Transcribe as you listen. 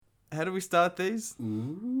How do we start these?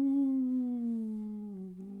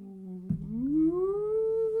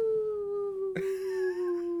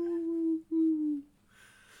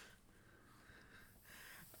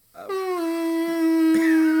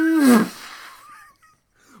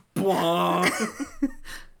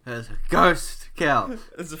 There's a ghost, Cal.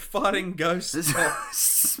 There's a fighting ghost. There's a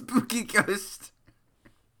spooky ghost.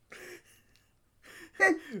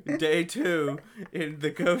 Day 2 in the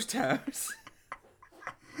ghost house.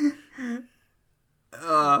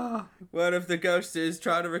 What if the ghost is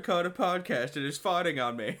trying to record a podcast and is fighting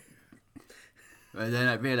on me? And then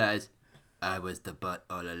I realized I was the butt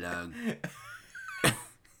all along.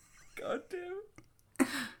 God damn.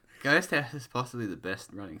 Ghost House is possibly the best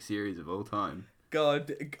running series of all time.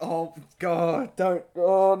 God. Oh, God. Don't.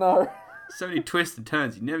 Oh, no. So many twists and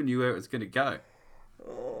turns, you never knew where it was going to go.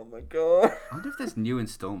 Oh, my God. I wonder if there's new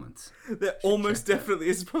installments. There almost definitely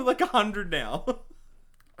is. Probably like 100 now.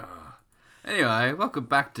 Anyway, welcome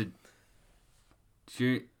back to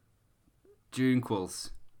Junequels.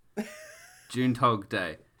 June Tog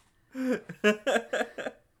Day.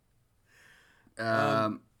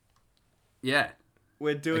 Yeah.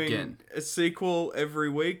 We're doing Again. a sequel every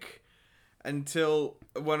week until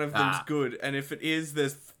one of them's good. And if it is,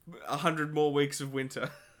 there's 100 more weeks of winter.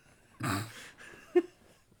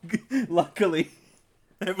 Luckily,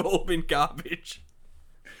 they've all been garbage.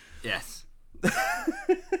 Yes.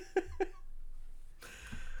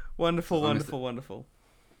 Wonderful, wonderful, wonderful.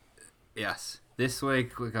 Yes. This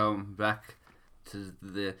week we're going back to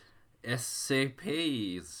the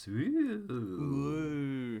SCPs.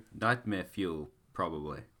 Ooh. Nightmare Fuel,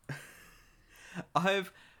 probably.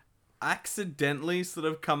 I've accidentally sort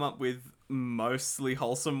of come up with mostly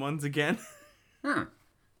wholesome ones again. Huh.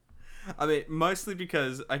 I mean, mostly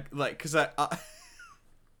because I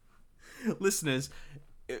listeners,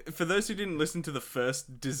 for those who didn't listen to the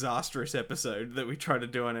first disastrous episode that we tried to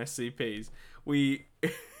do on SCPs, we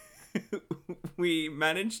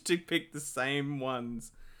managed to pick the same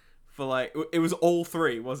ones for like, it was all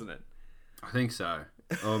 3, wasn't it? I think so.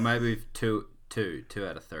 Or maybe two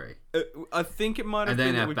out of 3. I think it might have And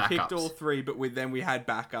been then that we our picked backups. all 3, but then we had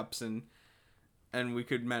backups and we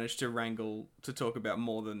could manage to wrangle to talk about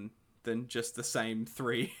more than just the same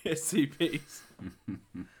 3 SCPs.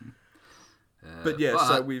 But yeah,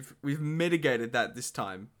 so we've mitigated that this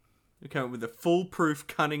time. We came up with a foolproof,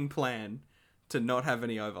 cunning plan to not have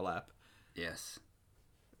any overlap. Yes.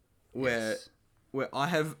 Where I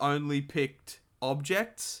have only picked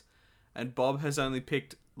objects, and Bob has only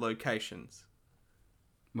picked locations.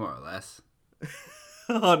 More or less.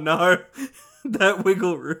 Oh no, that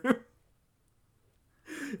wiggle room.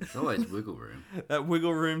 There's always wiggle room. That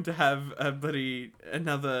wiggle room to have a bloody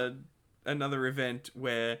another event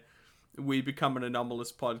where we become an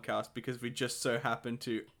anomalous podcast because we just so happen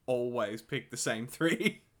to always pick the same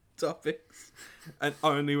 3 topics, and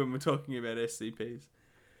only when we're talking about SCPs.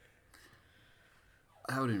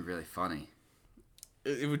 That would have been really funny.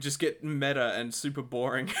 It would just get meta and super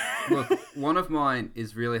boring. Look, one of mine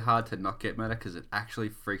is really hard to not get meta because it actually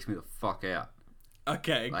freaks me the fuck out.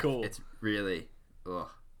 Okay, Like, cool. It's really... Ugh.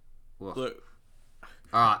 Look,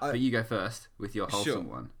 Alright, but you go first with your wholesome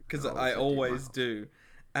one. because I'll I also always mine. do.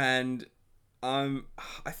 And I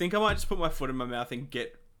think I might just put my foot in my mouth and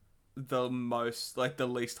get the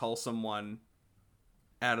least wholesome one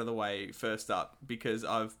out of the way first up, because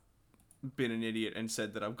I've been an idiot and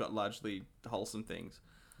said that I've got largely wholesome things.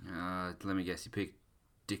 Let me guess, you picked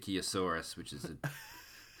Dictyosaurus, which is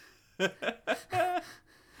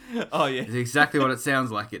Oh yeah, it's exactly what it sounds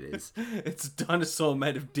like it is. it's a dinosaur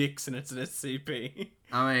made of dicks and it's an SCP.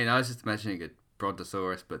 I mean, I was just imagining a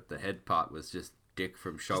Brontosaurus, but the head part was just dick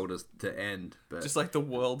from shoulders to end. But Just like the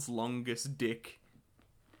world's longest dick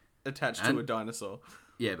attached to a dinosaur.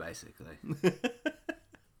 yeah, basically.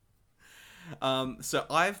 So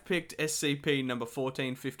I've picked SCP number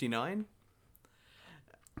 1459.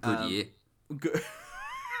 Good year. Good.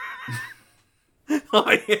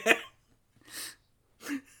 Oh yeah.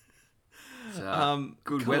 So,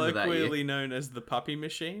 good weather that year. Colloquially known as the puppy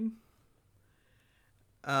machine.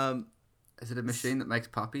 Is it a machine that makes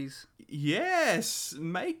puppies? Yes,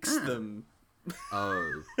 makes them.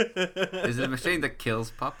 Oh. Is it a machine that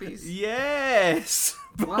kills puppies? Yes.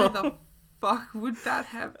 Why the fuck would that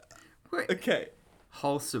have... Wait. Okay.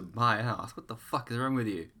 Wholesome my ass. What the fuck is wrong with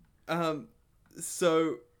you?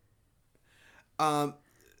 So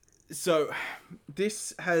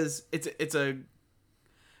this has it's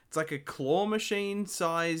like a claw machine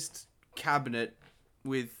sized cabinet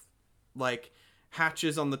with like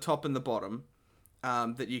hatches on the top and the bottom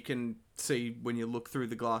that you can see when you look through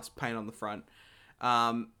the glass pane on the front.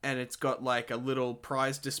 And it's got like a little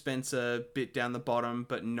prize dispenser bit down the bottom,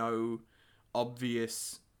 but no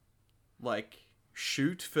obvious like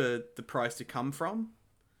chute for the prize to come from.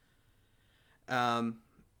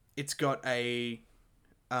 It's got an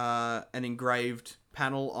engraved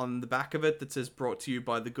panel on the back of it that says "Brought to you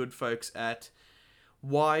by the good folks at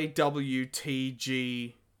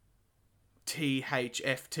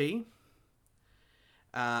YWTGTHFT."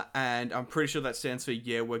 And I'm pretty sure that stands for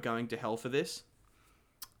 "Yeah, we're going to hell for this."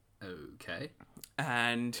 Okay.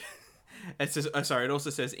 And it says, it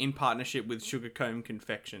also says "in partnership with Sugarcomb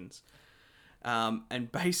Confections."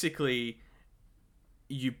 And basically,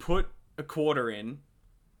 you put a quarter in,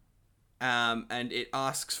 and it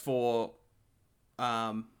asks for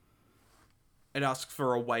a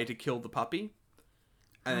way to kill the puppy,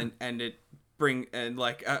 and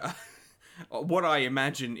what I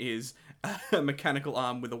imagine is a mechanical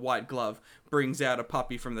arm with a white glove brings out a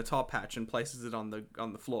puppy from the top hatch and places it on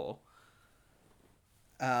the floor.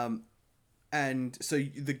 And so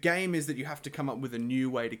the game is that you have to come up with a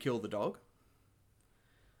new way to kill the dog.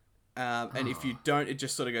 And if you don't, it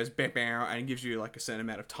just sort of goes bow and gives you like a certain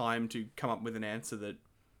amount of time to come up with an answer that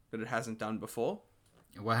it hasn't done before.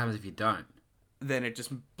 What happens if you don't? Then it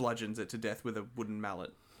just bludgeons it to death with a wooden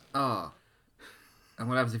mallet. Oh. And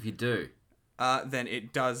what happens if you do? Then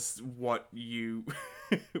it does what you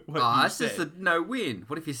That's said. just a no-win.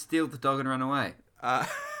 What if you steal the dog and run away?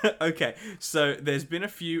 Okay, so there's been a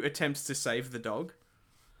few attempts to save the dog.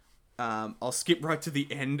 I'll skip right to the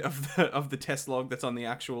end of the test log that's on the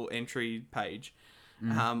actual entry page,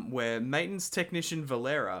 where maintenance technician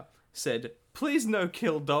Valera said, "Please no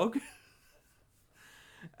kill dog."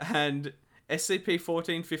 And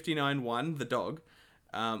SCP-1459-1, the dog,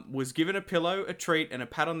 was given a pillow, a treat, and a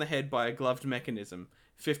pat on the head by a gloved mechanism.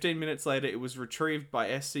 15 minutes later, it was retrieved by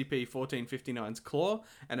SCP-1459's claw,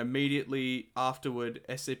 and immediately afterward,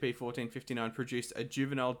 SCP-1459 produced a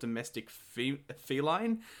juvenile domestic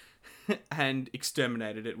feline and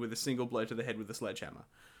exterminated it with a single blow to the head with a sledgehammer.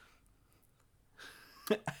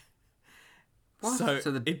 What?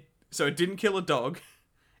 So it didn't kill a dog.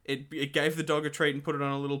 It gave the dog a treat and put it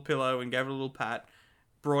on a little pillow and gave it a little pat,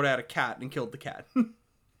 brought out a cat and killed the cat. And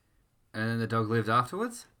then the dog lived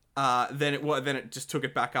afterwards? Then it just took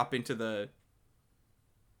it back up into the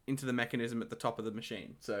mechanism at the top of the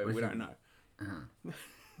machine. So we don't know. Uh-huh.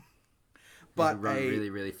 But run really,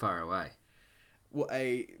 really far away. Well,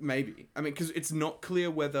 maybe. I mean, because it's not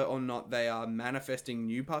clear whether or not they are manifesting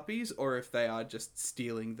new puppies or if they are just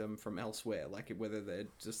stealing them from elsewhere. Like whether they're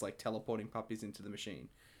just like teleporting puppies into the machine.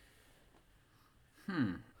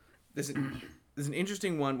 There's an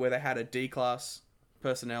interesting one where they had a D-class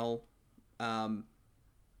personnel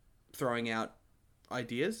throwing out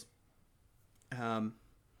ideas. And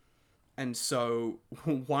so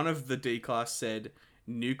one of the D-class said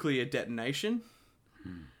nuclear detonation.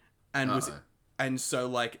 And so,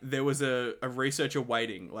 like, there was a researcher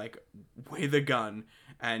waiting, like, with a gun,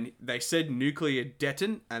 and they said nuclear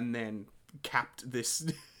deton, and then capped this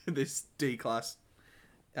D-class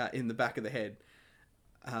in the back of the head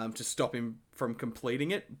to stop him from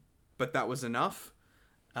completing it. But that was enough.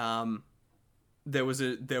 There was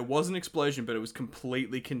an explosion, but it was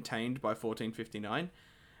completely contained by 1459.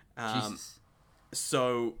 Jesus.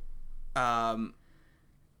 So, yeah,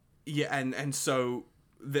 and so...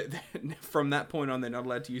 from that point on, they're not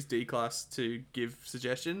allowed to use D-Class to give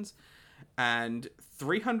suggestions, and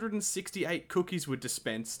 368 cookies were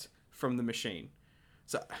dispensed from the machine.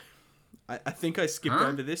 So I think I skipped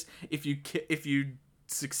over this. If you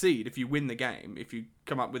succeed, if you win the game, if you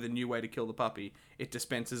come up with a new way to kill the puppy, it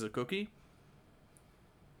dispenses a cookie.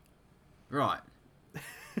 Right.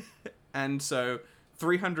 And so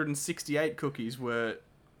 368 cookies were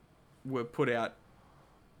put out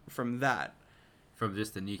from that. From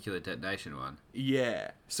just the nuclear detonation one?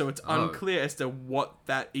 Yeah. So it's unclear as to what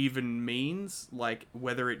that even means, like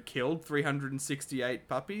whether it killed 368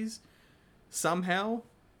 puppies somehow,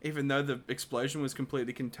 even though the explosion was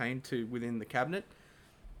completely contained to within the cabinet.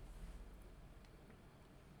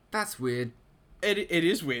 That's weird. It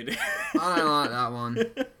is weird. I don't like that one.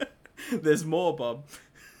 There's more, Bob.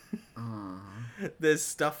 Oh. There's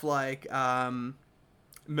stuff like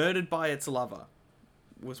murdered by its lover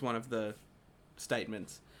was one of the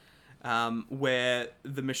statements, where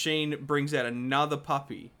the machine brings out another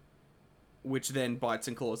puppy, which then bites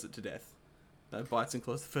and claws it to death. That bites and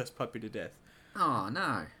claws the first puppy to death. Oh,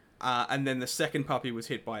 no. And then the second puppy was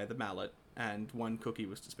hit by the mallet, and one cookie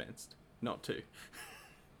was dispensed. Not two.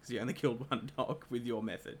 Because you only killed one dog with your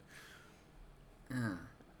method. There's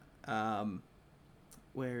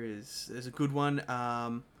a good one.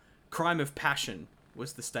 Crime of passion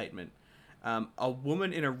was the statement. A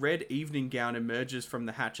woman in a red evening gown emerges from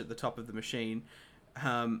the hatch at the top of the machine,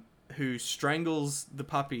 who strangles the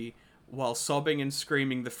puppy while sobbing and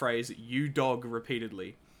screaming the phrase "you dog"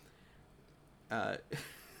 repeatedly.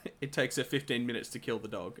 It takes her 15 minutes to kill the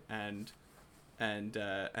dog, and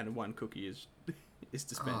one cookie is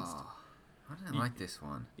dispensed. Oh, I don't like this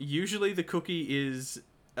one. Usually the cookie is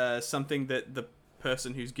something that the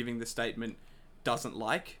person who's giving the statement doesn't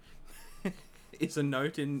like. It's a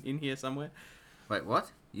note in here somewhere. Wait,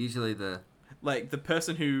 what? Usually the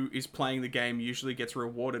person who is playing the game usually gets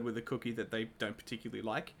rewarded with a cookie that they don't particularly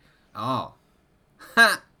like. Oh.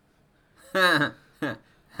 Ha! Ha!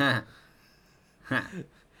 Ha!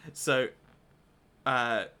 So,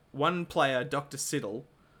 one player, Dr. Siddle,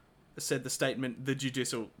 said the statement, the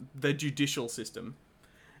judicial system.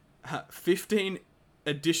 15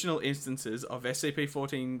 additional instances of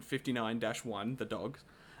SCP-1459-1, the dogs,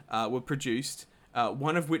 were produced,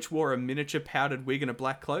 one of which wore a miniature powdered wig and a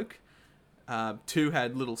black cloak. 2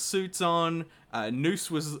 had little suits on. A noose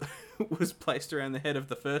was placed around the head of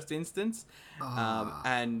the first instance.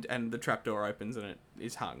 And the trapdoor opens and it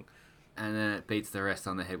is hung. And then it beats the rest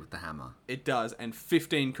on the head with the hammer. It does, and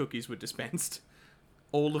 15 cookies were dispensed.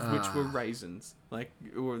 All of which were raisins.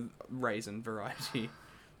 Or raisin variety.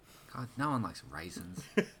 God, no one likes raisins.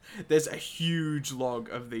 There's a huge log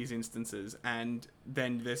of these instances, and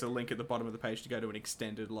then there's a link at the bottom of the page to go to an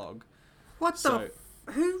extended log. What the...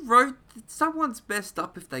 Who wrote... Someone's messed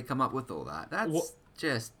up if they come up with all that. That's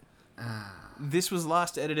just... This was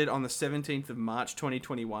last edited on the 17th of March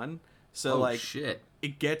 2021. So, shit.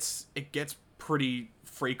 It gets pretty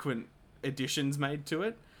frequent additions made to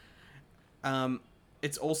it.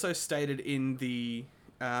 It's also stated in the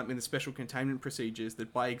special containment procedures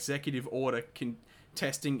that by executive order,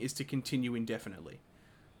 testing is to continue indefinitely.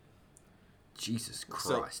 Jesus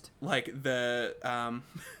Christ. So, the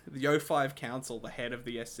O5 Council, the head of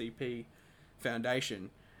the SCP Foundation,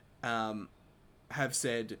 have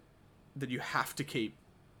said that you have to keep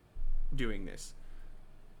doing this.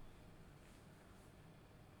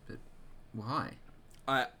 But why?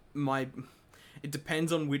 It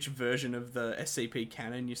depends on which version of the SCP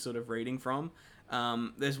canon you're sort of reading from.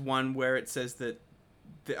 There's one where it says that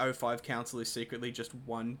the O5 Council is secretly just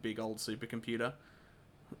one big old supercomputer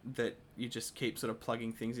that you just keep sort of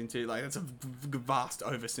plugging things into. That's a vast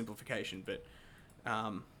oversimplification, but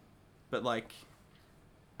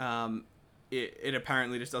it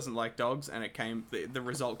apparently just doesn't like dogs, and the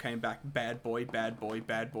result came back bad boy, bad boy,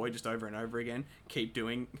 bad boy, just over and over again. Keep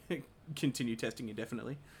doing, continue testing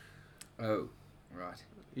indefinitely. Oh, right.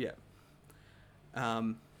 Yeah.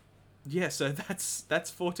 Yeah, so that's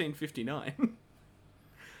 1459.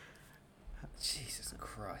 Jesus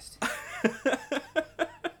Christ.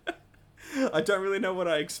 I don't really know what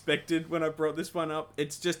I expected when I brought this one up.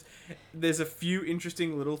 It's just, there's a few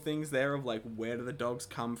interesting little things there of where do the dogs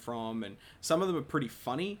come from, and some of them are pretty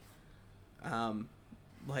funny. Giving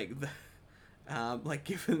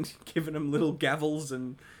them little gavels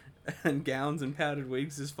and gowns and powdered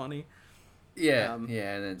wigs is funny. Yeah, and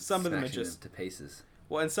then some of them are just them to pieces.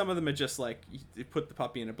 Well, and some of them are just you put the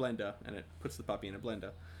puppy in a blender, and it puts the puppy in a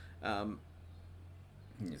blender.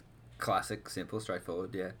 Classic, simple,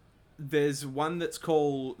 straightforward. Yeah. There's one that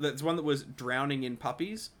was drowning in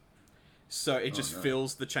puppies, so it just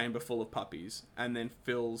fills the chamber full of puppies, and then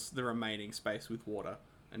fills the remaining space with water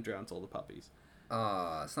and drowns all the puppies.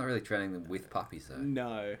 Oh, it's not really drowning them with puppies though.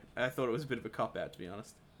 No, I thought it was a bit of a cop out, to be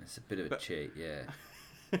honest. It's a bit of a cheat, yeah.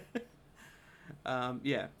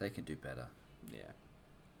 Yeah. They can do better.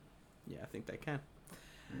 Yeah, I think they can.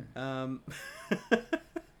 Yeah.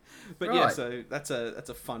 But right. Yeah, so that's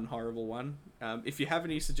a fun, horrible one. If you have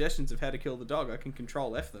any suggestions of how to kill the dog, I can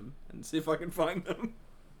Control F them and see if I can find them.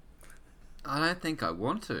 I don't think I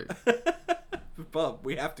want to. Bob,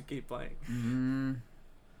 we have to keep playing.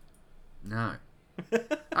 No.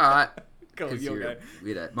 Alright. Go, you'll go.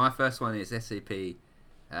 My first one is SCP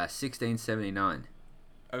 1679.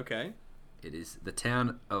 Okay. It is the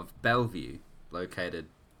town of Bellevue, located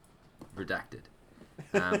redacted.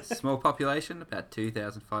 Small population, about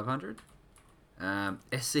 2,500.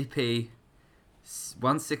 SCP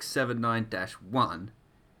 1679-1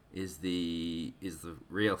 is the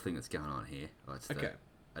real thing that's going on here. Well, it's the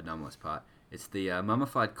anomalous part. It's the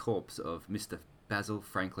mummified corpse of Mr. Basil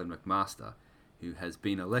Franklin McMaster, who has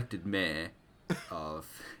been elected mayor of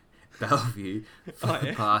Bellevue for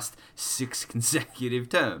the past 6 consecutive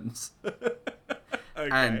terms. Okay.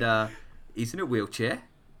 And he's in a wheelchair.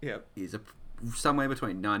 Yep. He's somewhere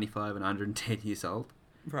between 95 and 110 years old.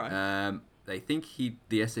 Right. They think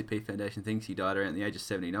the SCP Foundation thinks he died around the age of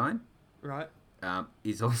 79. Right.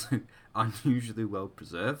 He's also unusually well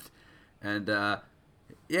preserved. And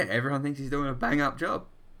yeah, everyone thinks he's doing a bang up job.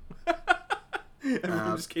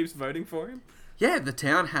 Everyone just keeps voting for him. Yeah, the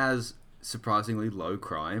town has surprisingly low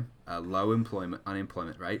crime, a low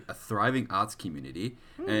unemployment rate, a thriving arts community,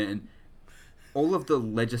 and all of the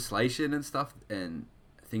legislation and stuff and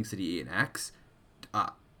things that he enacts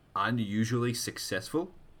are unusually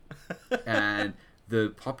successful. And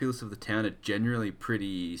the populace of the town are generally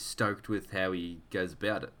pretty stoked with how he goes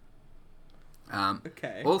about it.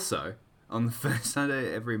 Okay. Also, on the first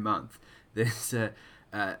Sunday every month, there's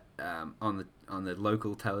on the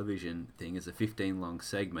local television thing is a 15-long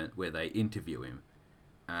segment where they interview him,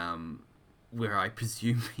 where I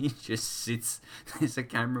presume he just sits. There's a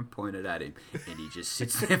camera pointed at him, and he just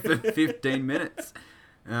sits there for 15 minutes.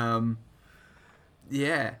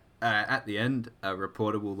 Yeah. At the end, a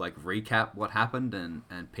reporter will like recap what happened,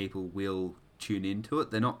 and people will tune into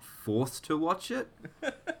it. They're not forced to watch it,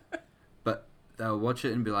 but they'll watch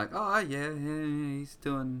it and be like, "Oh yeah, he's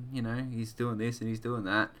doing, he's doing this and he's doing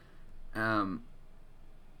that."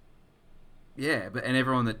 Yeah, and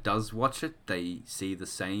everyone that does watch it, they see the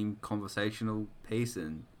same conversational piece,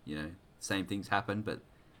 and same things happen, but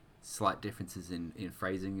slight differences in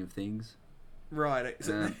phrasing of things. Right.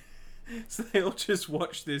 So they all just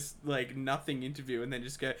watch this like nothing interview and then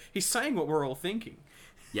just go, "He's saying what we're all thinking."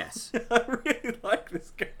 Yes. I really like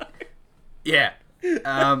this guy. Yeah.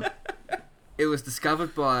 It was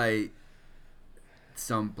discovered by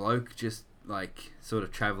some bloke just like sort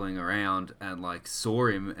of traveling around and like saw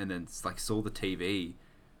him, and then like saw the TV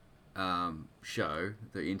show,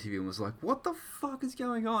 the interview, and was like, "What the fuck is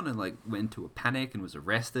going on?" And like went into a panic and was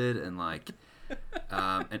arrested, and like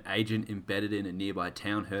an agent embedded in a nearby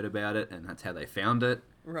town heard about it, and that's how they found it.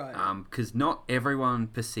 Right. Because not everyone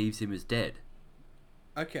perceives him as dead.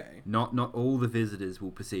 Okay. Not all the visitors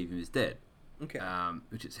will perceive him as dead. Okay.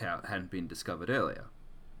 Which is how it hadn't been discovered earlier.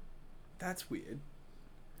 That's weird.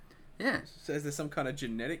 Yeah. So is there some kind of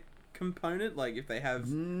genetic component? Like if they have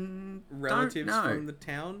relatives from the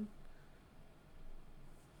town?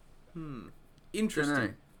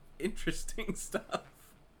 Interesting. Interesting stuff.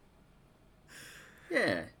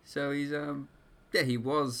 Yeah. So he's he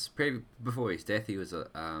was before his death. He was a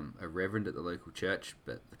reverend at the local church,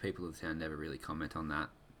 but the people of the town never really comment on that.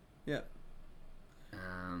 Yeah.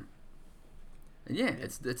 And yeah,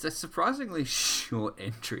 it's a surprisingly short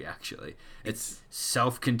entry actually. It's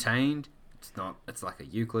self-contained. It's not. It's like a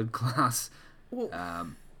Euclid class. Well,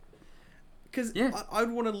 because I'd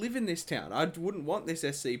want to live in this town. I wouldn't want this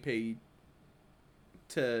SCP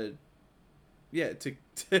to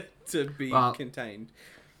be contained.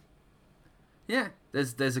 Yeah,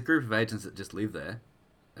 there's a group of agents that just live there,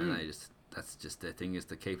 and that's just their thing, is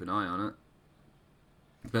to keep an eye on it.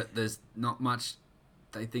 But there's not much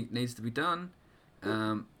they think needs to be done.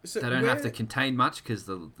 So they don't have to contain much because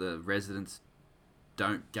the residents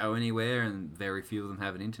don't go anywhere, and very few of them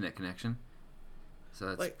have an internet connection.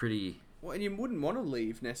 So that's pretty. Well, and you wouldn't want to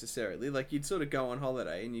leave necessarily. Like you'd sort of go on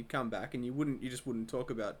holiday and you'd come back, and you just wouldn't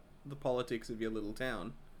talk about the politics of your little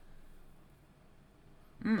town.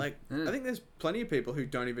 I think there's plenty of people who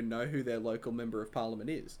don't even know who their local member of parliament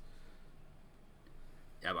is.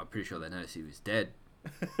 Yeah, but I'm pretty sure they noticed he was dead.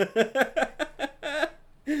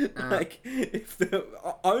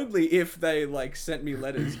 Only if they like sent me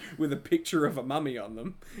letters with a picture of a mummy on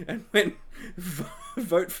them and went,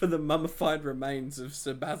 "Vote for the mummified remains of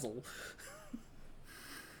Sir Basil."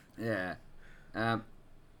 Yeah.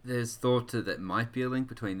 There's thought that might be a link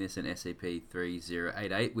between this and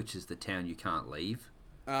SCP-3088, which is the town you can't leave.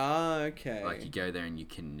 Ah, okay. Like, you go there and you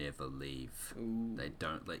can never leave. Ooh. They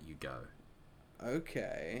don't let you go.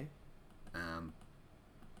 Okay.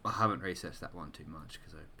 I haven't researched that one too much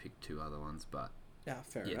because I picked two other ones, but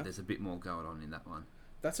fair enough. There's a bit more going on in that one.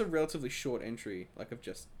 That's a relatively short entry. Like, I've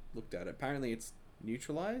just looked at it. Apparently, it's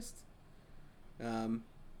neutralized. But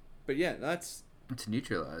yeah, it's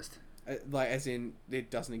neutralized. Like, as in, it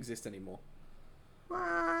doesn't exist anymore.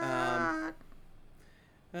 What?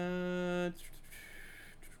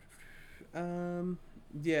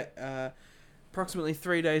 Approximately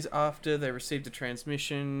 3 days after they received a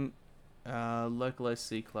transmission, local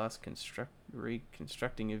SC class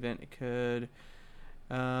reconstructing event occurred.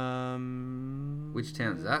 Which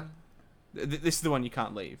town is that? This is the one you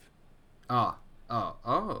can't leave. Oh.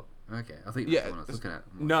 Okay. I think that's the one I was looking at.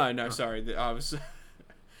 No, sorry. I was.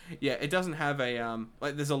 Yeah, it doesn't have a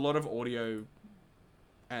there's a lot of audio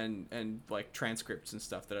and like transcripts and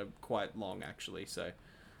stuff that are quite long actually. So,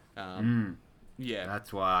 yeah,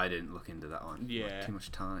 that's why I didn't look into that one. Yeah, too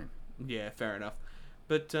much time. Yeah, fair enough.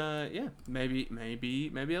 But yeah, maybe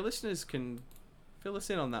our listeners can fill us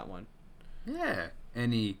in on that one. Yeah,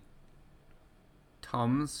 any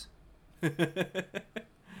Toms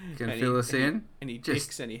Can fill us in? Any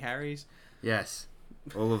Dicks, any Harrys? Yes.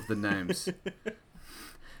 All of the names.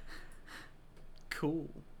 Cool.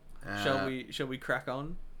 Shall we crack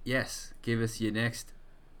on? Yes. Give us your next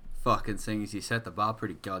fucking things. You set the bar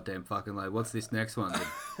pretty goddamn fucking low. What's this next one? The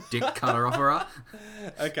dick cutter opera?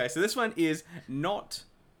 Okay, so this one is not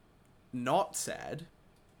sad,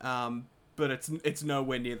 but it's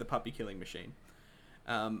nowhere near the puppy killing machine.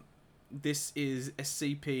 This is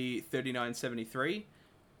SCP-3973,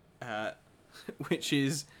 which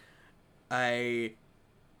is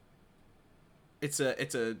it's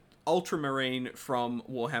a ultramarine from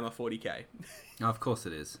Warhammer 40k. Oh, of course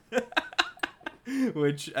it is.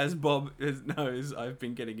 Which, as Bob knows, I've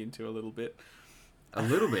been getting into a little bit. A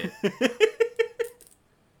little bit?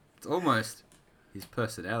 It's almost his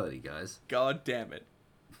personality, guys. God damn it.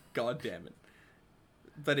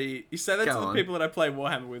 But you say that to the people that I play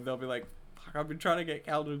Warhammer with, they'll be like, fuck, I've been trying to get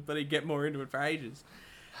Cal to get more into it for ages.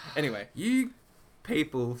 Anyway. You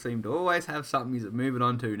people seem to always have something you're moving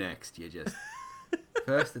on to next. You just...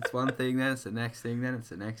 First it's one thing, then it's the next thing, then it's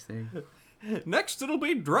the next thing. Next it'll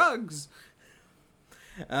be drugs.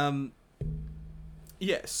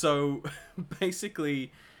 Yeah, so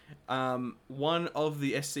basically, one of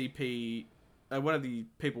the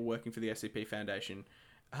people working for the SCP Foundation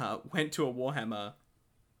went to a Warhammer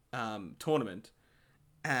tournament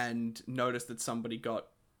and noticed that somebody got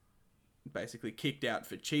basically kicked out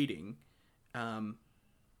for cheating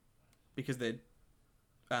because their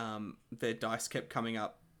dice kept coming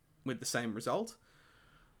up with the same result.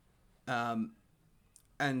 And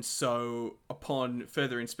so, upon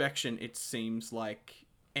further inspection, it seems like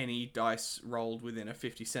any dice rolled within a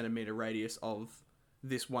 50 centimeter radius of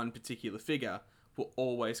this one particular figure will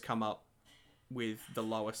always come up with the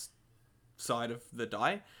lowest side of the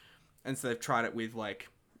die. And so they've tried it with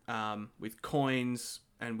with coins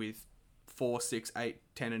and with 4, 6, 8,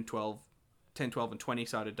 10, and 12, 10, 12, and 20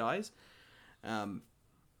 sided dies. And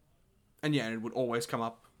yeah, it would always come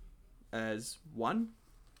up as 1.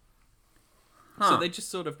 So they just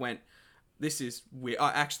sort of went, this is weird.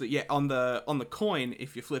 Actually, yeah, on the coin,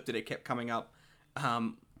 if you flipped it, it kept coming up,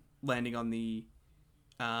 landing on the,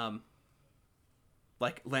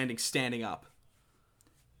 landing standing up.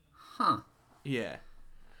 Huh. Yeah.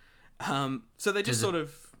 So they just sort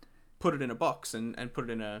of put it in a box and put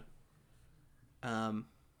it in a,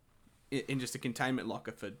 in just a containment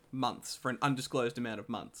locker for months, for an undisclosed amount of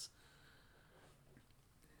months.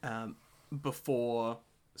 Before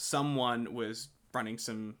someone was running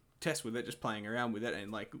some tests with it, just playing around with it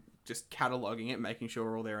and just cataloging it, making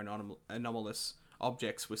sure all their anomalous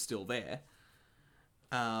objects were still there.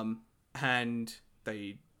 And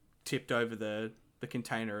they tipped over the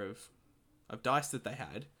container of dice that they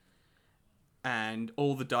had, and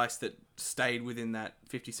all the dice that stayed within that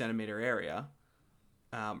 50 centimeter area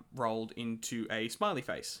rolled into a smiley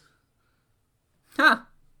face. Huh.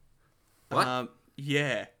 What?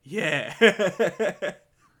 Yeah.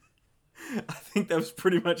 I think that was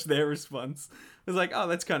pretty much their response. It was like, oh,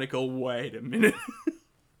 that's kind of cool. Wait a minute.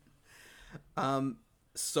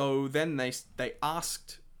 So then they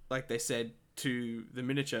asked, they said to the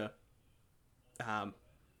miniature,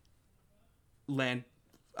 land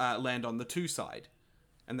on the 2 side,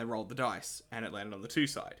 and they rolled the dice, and it landed on the 2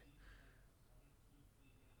 side.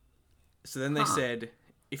 So then they said,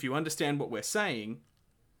 if you understand what we're saying,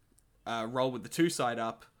 roll with the 2 side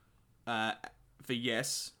up for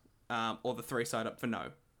yes, or the 3 side up for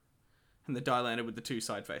no. And the die landed with the 2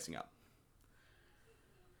 side facing up.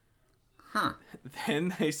 Huh.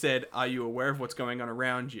 Then they said, are you aware of what's going on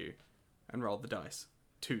around you? And rolled the dice.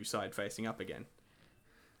 2 side facing up again.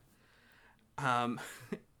 And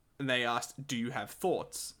they asked, do you have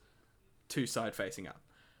thoughts? 2 side facing up.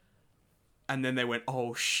 And then they went,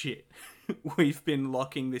 oh shit. We've been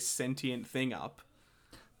locking this sentient thing up.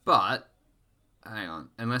 But, hang on.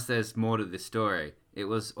 Unless there's more to this story, it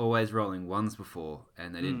was always rolling 1s before,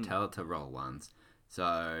 and they didn't tell it to roll 1s.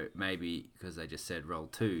 So maybe because they just said roll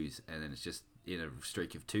 2s, and then it's just in a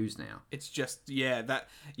streak of 2s now. It's just,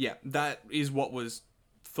 that is what was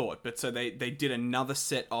thought. But so they did another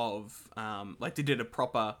set of, they did a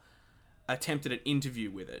proper attempt at an interview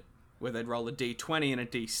with it, where they'd roll a D20 and a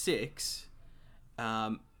D6,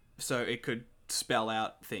 so it could spell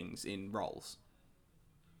out things in rolls.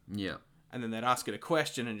 Yeah. And then they'd ask it a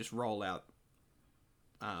question and just roll out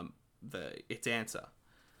its answer.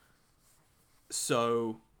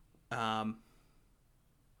 So, a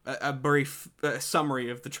brief summary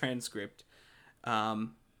of the transcript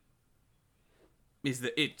is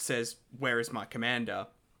that it says, "Where is my commander?"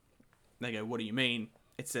 They go, "What do you mean?"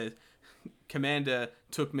 It says, "Commander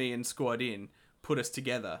took me and squad in. put us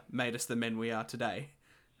together, made us the men we are today.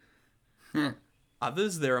 Yeah.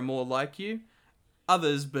 Others, there are more like you.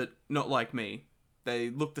 Others, but not like me. They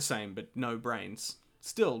look the same, but no brains.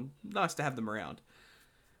 Still, nice to have them around.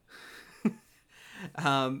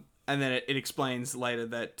 And then it explains later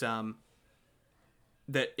that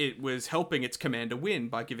that it was helping its commander win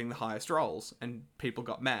by giving the highest rolls, and people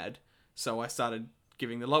got mad. So I started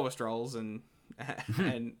giving the lowest rolls, and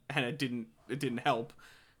it didn't help.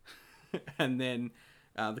 And then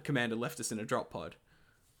the commander left us in a drop pod.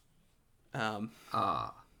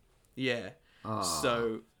 Yeah.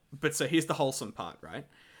 So here's the wholesome part, right?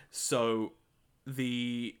 So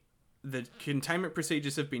the containment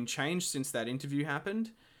procedures have been changed since that interview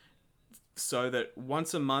happened, so that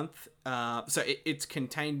once a month, it's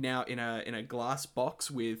contained now in a glass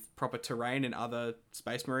box with proper terrain and other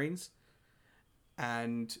Space Marines,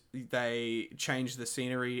 and they change the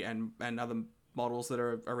scenery and other models that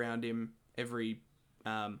are around him every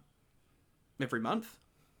month.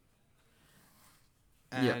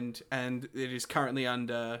 And it is currently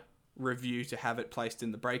under review to have it placed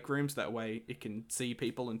in the break rooms. That way it can see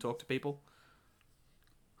people and talk to people.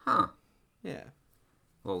 Huh. Yeah.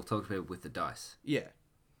 Well, talk to people with the dice. Yeah.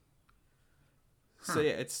 Huh. So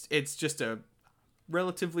yeah, it's just a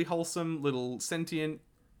relatively wholesome little sentient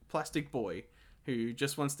plastic boy who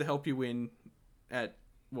just wants to help you win at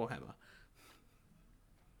Warhammer.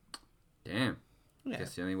 Damn. Yeah.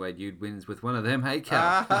 Guess the only way you'd win is with one of them, hey,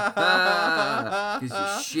 Cal? Because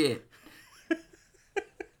you're shit.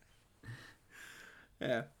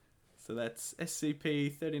 Yeah. So that's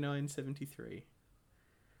SCP-3973.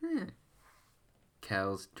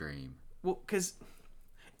 Cal's dream. Well, because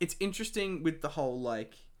it's interesting with the whole,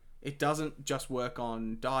 like, it doesn't just work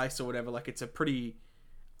on dice or whatever. Like, it's a pretty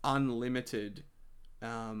unlimited,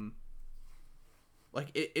 like,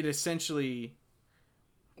 it essentially,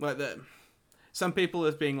 like, some people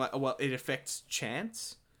as being like, oh, well, it affects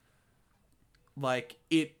chance. Like,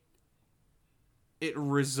 it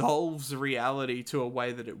resolves reality to a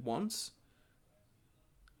way that it wants.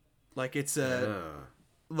 Like, it's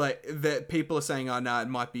like, that people are saying, oh, no, it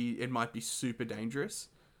might be super dangerous.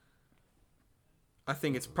 I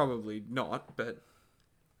think it's probably not, but...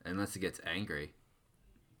 Unless it gets angry.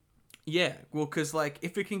 Yeah, well, because, like,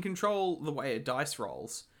 if it can control the way a dice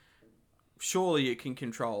rolls, surely it can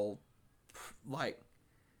control, like...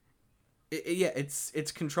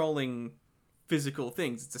 it's controlling physical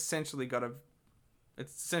things. It's essentially got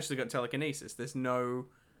telekinesis. There's no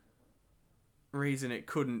reason it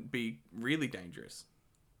couldn't be really dangerous.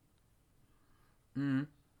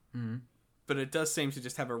 But it does seem to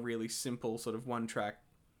just have a really simple sort of one-track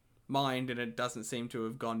mind, and it doesn't seem to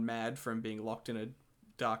have gone mad from being locked in a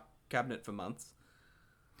dark cabinet for months.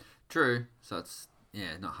 True. So it's,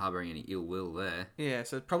 not harbouring any ill will there. Yeah,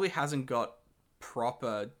 so it probably hasn't got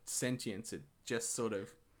proper sentience. It just sort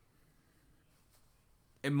of...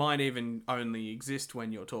 It might even only exist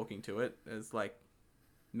when you're talking to it, as, like,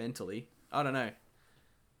 mentally. I don't know.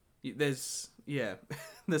 There's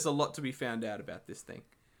a lot to be found out about this thing.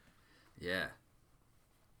 Yeah.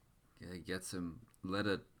 Get some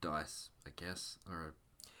letter dice, I guess, or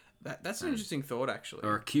that's an interesting thought, actually.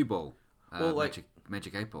 or a cue ball, well, like,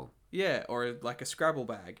 magic 8-ball. Yeah, or like a Scrabble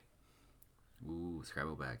bag. Ooh,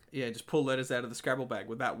 Scrabble bag. Yeah, just pull letters out of the Scrabble bag.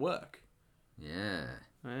 Would that work? Yeah.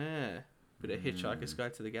 Bit of Hitchhiker's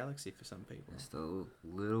Guide to the Galaxy for some people. Just a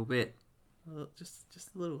little bit. Well, just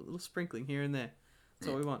a little sprinkling here and there.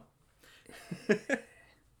 That's all we want. That's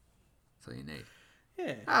all you need.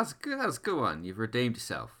 Yeah. That was good. That was a good one. You've redeemed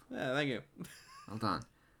yourself. Yeah, thank you. Well done.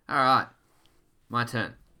 All right, my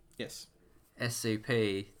turn. Yes.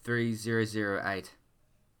 SCP-3008.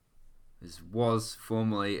 This was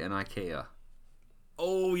formerly an IKEA.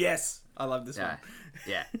 Oh yes, I love this one.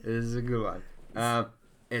 Yeah, this is a good one.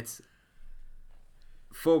 It's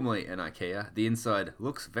formerly an IKEA. The inside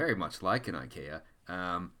looks very much like an IKEA,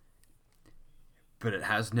 but it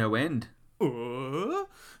has no end.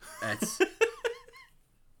 It's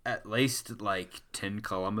at least like 10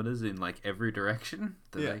 kilometers in like every direction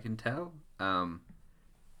that I can tell.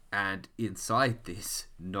 And inside this,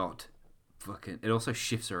 not fucking... It also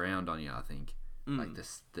shifts around on you, I think. Like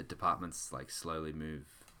the departments like slowly move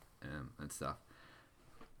and stuff.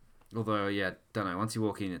 Although, don't know. Once you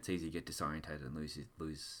walk in, it's easy to get disorientated and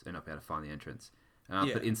lose and not be able to find the entrance.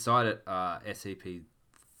 But inside it are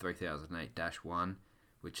SCP-3008-1,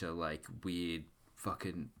 which are like weird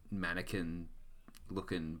fucking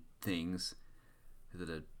mannequin-looking things that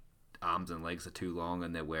are arms and legs are too long,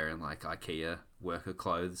 and they're wearing like IKEA worker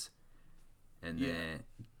clothes. And they're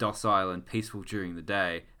docile and peaceful during the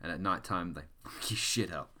day, and at night time they fuck your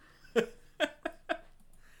shit up.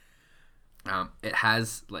 It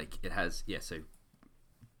has so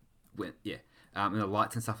when and the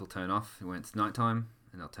lights and stuff will turn off when it's nighttime,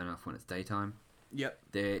 and they'll turn off when it's daytime. Yep.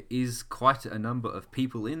 There is quite a number of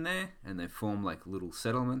people in there, and they form like little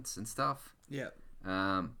settlements and stuff. Yep.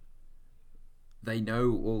 They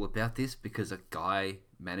know all about this because a guy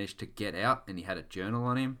managed to get out, and he had a journal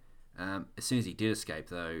on him. As soon as he did escape,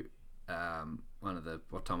 though, one of the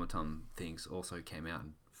automaton things also came out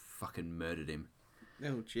and fucking murdered him.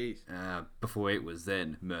 Oh, jeez. Before it was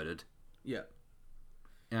then murdered. Yeah.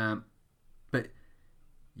 But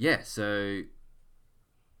yeah, so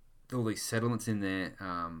all these settlements in there,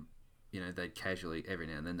 they'd casually every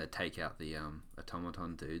now and then they'd take out the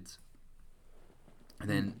automaton dudes, and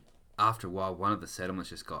then after a while, one of the settlements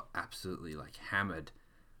just got absolutely like hammered.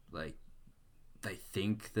 Like they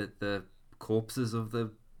think that the corpses of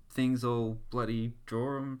the things all bloody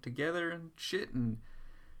draw them together and shit, and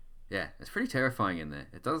yeah, it's pretty terrifying in there.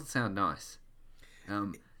 It doesn't sound nice.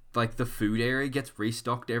 Like the food area gets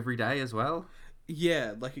restocked every day as well.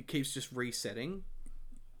 Yeah, like it keeps just resetting.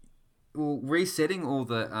 Well, resetting, or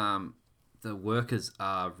the workers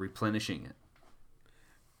are replenishing it.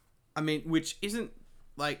 I mean, which isn't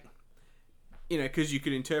like, because you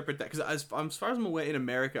could interpret that, because as far as I'm aware, in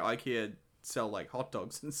America, IKEA sell like hot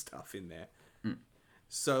dogs and stuff in there.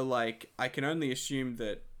 So like, I can only assume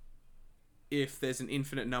that if there's an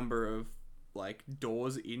infinite number of like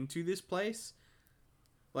doors into this place,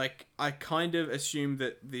 like I kind of assume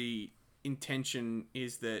that the intention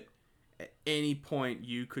is that at any point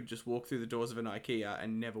you could just walk through the doors of an IKEA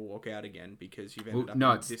and never walk out again because you've ended up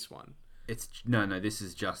in this one. It's no, this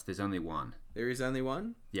is just, there's only one. There is only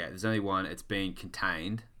one? Yeah, there's only one. It's being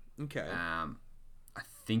contained. Okay. I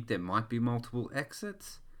think there might be multiple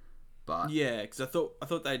exits, but yeah, because I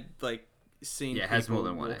thought they'd like seen it people has more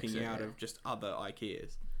than one walking exit, out of just other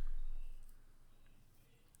IKEAs.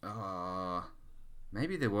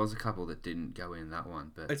 Maybe there was a couple that didn't go in that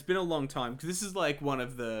one, but it's been a long time, because this is like one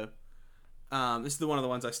of the this is one of the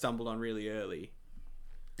ones I stumbled on really early.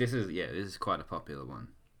 This is quite a popular one.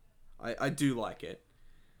 I do like it.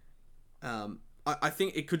 I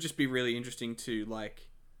think it could just be really interesting to like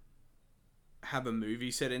have a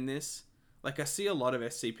movie set in this. Like I see a lot of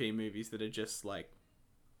SCP movies that are just like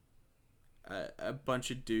a bunch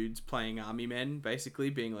of dudes playing army men, basically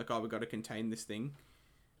being like, oh, we got to contain this thing.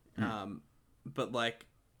 But like,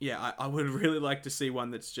 yeah, I would really like to see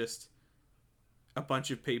one that's just a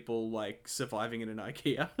bunch of people like surviving in an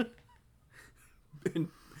IKEA and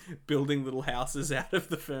building little houses out of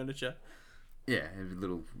the furniture. Yeah,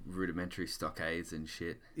 little rudimentary stockades and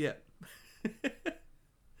shit. Yeah.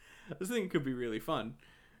 I just think it could be really fun.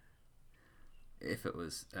 If it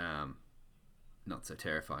was not so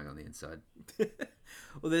terrifying on the inside.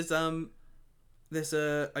 Well, there's a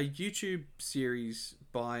YouTube series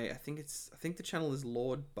by I think the channel is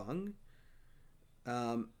Lord Bung.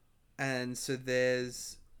 And so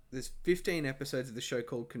there's 15 episodes of the show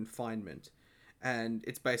called Confinement, and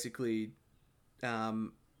it's basically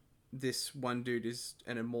this one dude is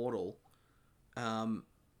an immortal,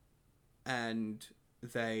 and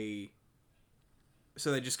they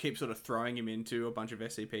just keep sort of throwing him into a bunch of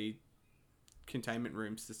SCP containment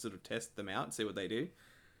rooms to sort of test them out and see what they do.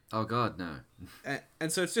 Oh god, no.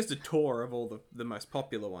 And so it's just a tour of all the most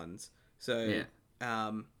popular ones. So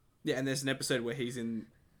and there's an episode where he's in,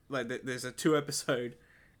 like, there's a 2-episode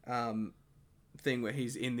thing where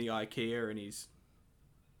he's in the IKEA and he's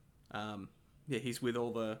he's with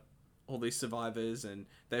all these survivors, and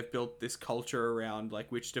they've built this culture around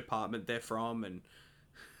like which department they're from and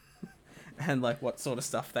and like what sort of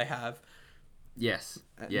stuff they have. Yes.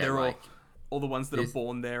 Yeah, they're like, all the ones that are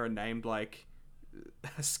born there are named like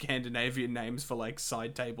Scandinavian names for like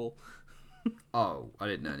side table. Oh, I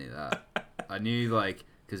didn't know any of that. I knew, like,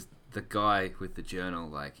 because the guy with the journal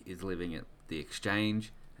like is living at the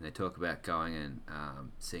exchange, and they talk about going and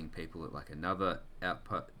seeing people at like another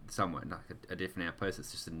outpost somewhere, like a different outpost.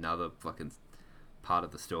 It's just another fucking part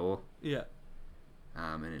of the store. Yeah.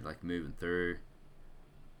 And it like moving through.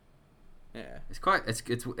 Yeah. It's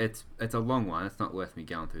a long one. It's not worth me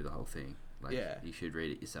going through the whole thing. Like, yeah. You should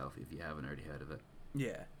read it yourself if you haven't already heard of it.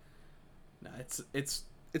 Yeah. No, it's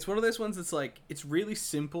one of those ones that's like, it's really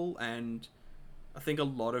simple, and I think a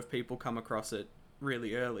lot of people come across it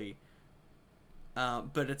really early.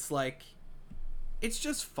 But it's like, it's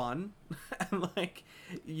just fun. And like,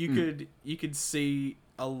 you could see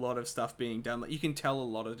a lot of stuff being done. Like, you can tell a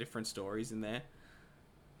lot of different stories in there.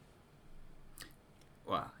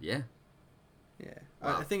 Wow, yeah. Yeah.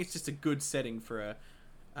 Wow. I think it's just a good setting for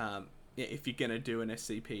if you're gonna do an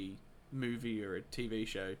SCP movie or a TV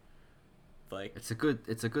show. Like, it's a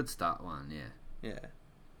good start one, yeah. Yeah.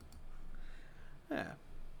 Yeah.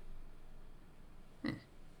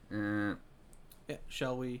 Yeah. Yeah.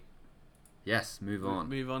 Shall we? Yes. Move on.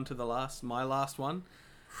 Move on to my last one.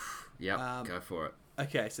 Yep. Go for it.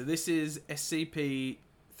 Okay, so this is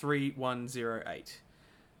SCP-3108.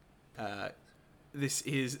 This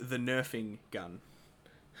is the nerfing gun.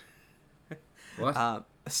 What?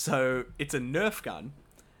 So it's a Nerf gun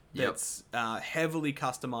that's heavily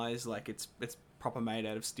customized. Like it's proper made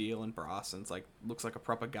out of steel and brass, and it's like looks like a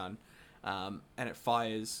proper gun. And it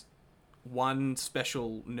fires one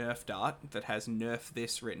special Nerf dart that has Nerf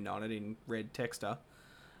this written on it in red texture.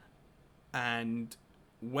 And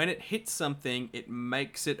when it hits something, it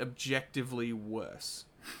makes it objectively worse.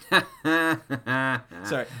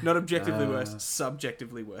 Sorry, not objectively worse,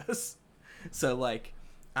 subjectively worse. So, like,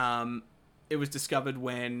 it was discovered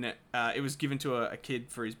when it was given to a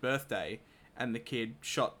kid for his birthday, and the kid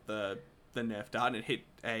shot the Nerf dart, and it hit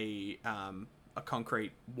a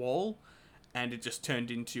concrete wall, and it just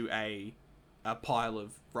turned into a pile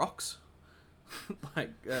of rocks.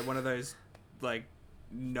 Like, one of those, like,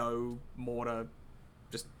 no mortar,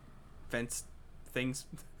 just fence things.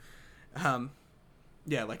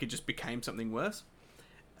 Yeah, like it just became something worse.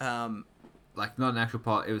 Like not an actual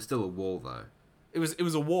part. It was still a wall though. It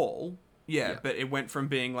was a wall. Yeah, but it went from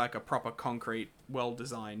being like a proper concrete, well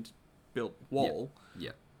designed, built wall.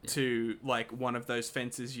 Yeah. To like one of those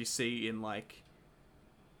fences you see in like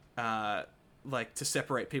to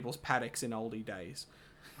separate people's paddocks in oldie days.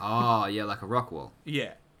 Oh yeah, like a rock wall.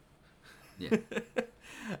 Yeah. Yeah.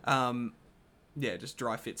 Yeah, just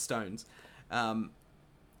dry fit stones. And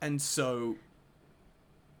so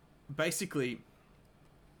basically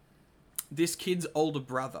this kid's older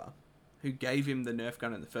brother, who gave him the Nerf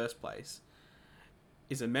gun in the first place,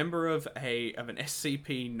 is a member of an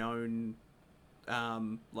SCP known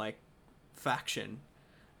like faction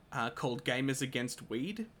called Gamers Against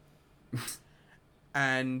Weed.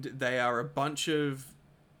 And they are a bunch of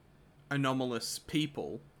anomalous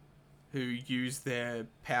people who use their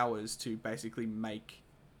powers to basically make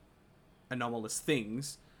anomalous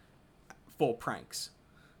things for pranks.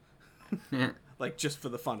 Like, just for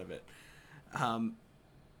the fun of it.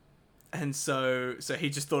 And so he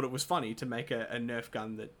just thought it was funny to make a Nerf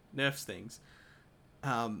gun that nerfs things.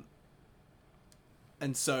 And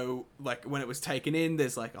so, like, when it was taken in,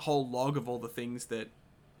 there's, like, a whole log of all the things that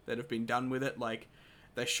have been done with it. Like,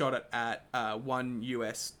 they shot it at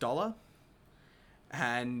 $1,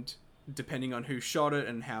 and depending on who shot it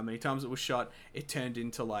and how many times it was shot, it turned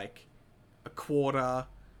into, like, a quarter,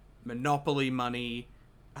 Monopoly money,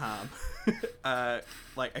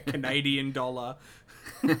 like a Canadian dollar.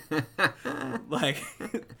 Like,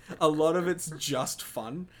 a lot of it's just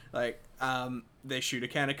fun. Like, they shoot a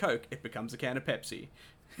can of Coke, it becomes a can of Pepsi.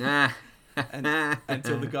 And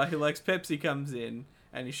until the guy who likes Pepsi comes in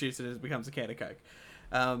and he shoots it, it becomes a can of Coke.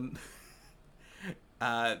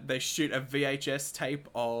 They shoot a VHS tape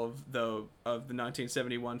of the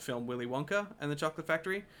 1971 film Willy Wonka and the Chocolate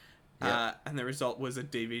Factory. Yep. And the result was a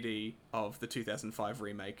DVD of the 2005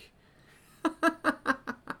 remake.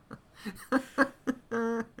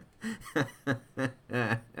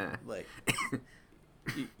 Like,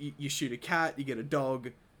 you shoot a cat, you get a dog,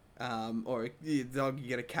 or a dog, you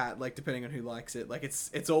get a cat, like, depending on who likes it. Like,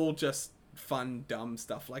 it's all just fun, dumb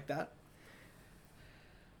stuff like that.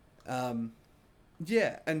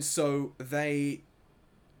 Yeah, and so they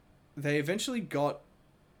eventually got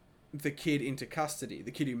the kid into custody,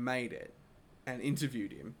 the kid who made it, and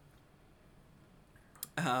interviewed him.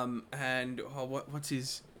 And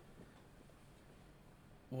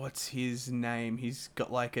what's his name? He's got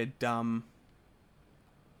like a dumb.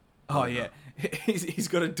 Oh yeah, he's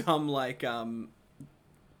got a dumb like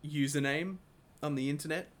username on the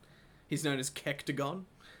internet. He's known as Kektagon.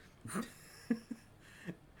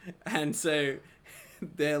 And so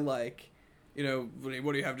they're like, you know,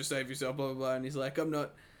 what do you have to say for yourself, blah blah blah, and he's like, I'm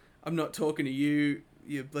not talking to you,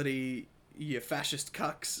 you fascist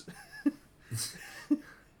cucks.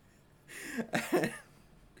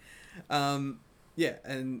 Yeah,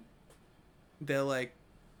 and they're like,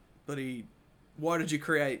 buddy, why did you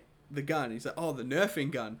create the gun? He's like, oh, the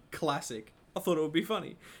nerfing gun, classic. I thought it would be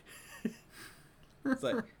funny. It's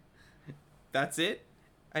like, that's it?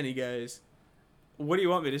 And he goes, what do you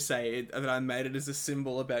want me to say? That I made it as a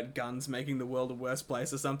symbol about guns making the world a worse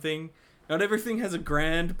place or something? Not everything has a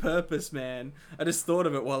grand purpose, man. I just thought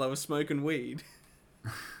of it while I was smoking weed.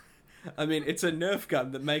 I mean, it's a Nerf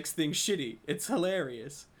gun that makes things shitty. It's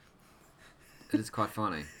hilarious. It is quite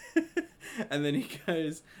funny. And then he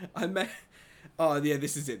goes, oh yeah,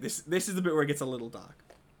 this is it. This is the bit where it gets a little dark.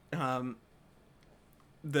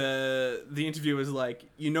 The interviewer's like,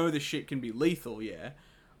 you know this shit can be lethal, yeah?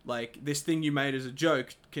 Like, this thing you made as a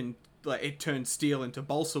joke can, like, it turns steel into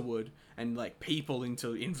balsa wood and, like, people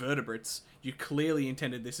into invertebrates. You clearly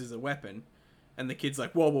intended this as a weapon. And the kid's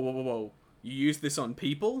like, whoa, whoa, whoa, whoa, whoa. You used this on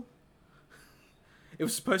people? It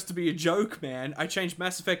was supposed to be a joke, man. I changed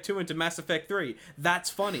Mass Effect 2 into Mass Effect 3. That's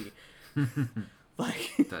funny.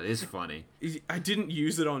 Like, that is funny. I didn't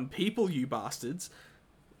use it on people, you bastards.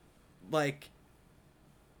 Like,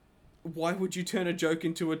 why would you turn a joke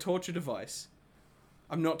into a torture device?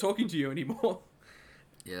 I'm not talking to you anymore.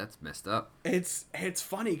 Yeah, that's messed up. It's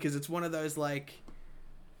funny because it's one of those, like,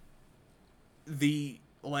 the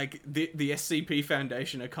SCP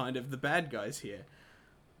Foundation are kind of the bad guys here.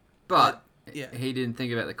 But yeah, he didn't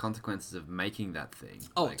think about the consequences of making that thing.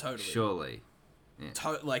 Oh, like, totally. Surely.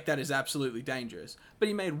 Yeah. Like, that is absolutely dangerous. But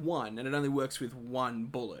he made one, and it only works with one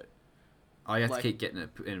bullet. Oh, you have to keep getting it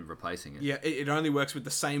and replacing it. Yeah, it only works with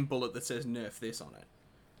the same bullet that says nerf this on it.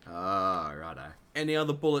 Oh, righto. Any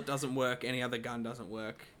other bullet doesn't work, any other gun doesn't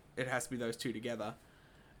work. It has to be those two together.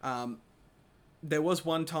 There was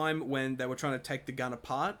one time when they were trying to take the gun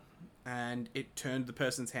apart, and it turned the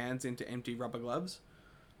person's hands into empty rubber gloves.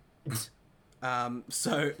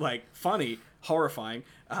 So, like, funny, horrifying.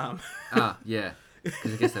 Yeah.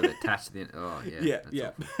 Because I guess they were attached to the... Oh, yeah.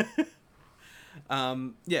 Yeah.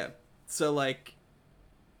 Yeah. So, like,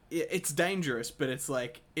 it's dangerous, but it's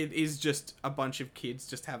like, it is just a bunch of kids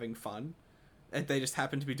just having fun. And they just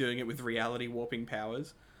happen to be doing it with reality warping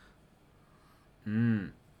powers.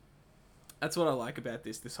 That's what I like about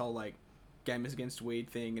this whole, like, Gamers Against Weed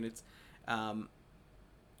thing, and it's, and,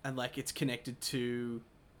 like, it's connected to,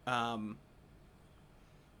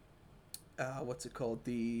 what's it called?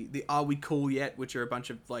 The Are We Cool Yet? Which are a bunch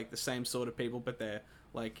of, like, the same sort of people, but they're,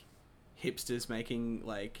 like, hipsters making,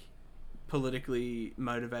 like, politically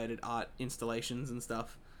motivated art installations and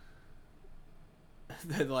stuff.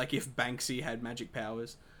 They're like if Banksy had magic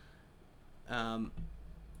powers. And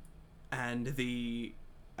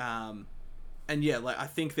yeah, like, I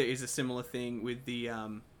think there is a similar thing with the,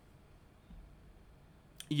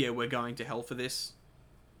 we're going to hell for this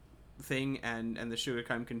thing, and the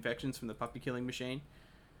sugarcomb confections from the puppy killing machine.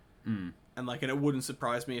 And, like, and it wouldn't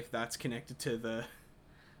surprise me if that's connected to the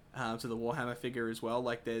Warhammer figure as well.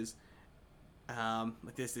 Like, there's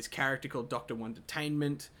this character called Dr.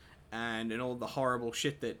 Wondertainment, and all the horrible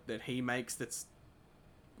shit that he makes that's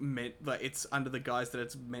meant, like, it's under the guise that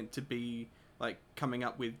it's meant to be, like, coming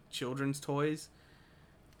up with children's toys.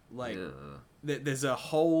 Like, there's a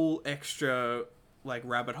whole extra, like,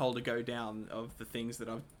 rabbit hole to go down of the things that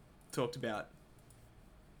I've talked about.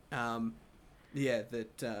 That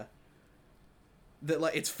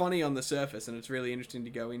like, it's funny on the surface and it's really interesting to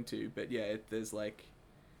go into, but yeah, there's a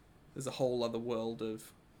whole other world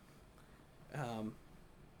of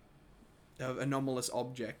anomalous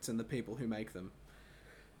objects and the people who make them.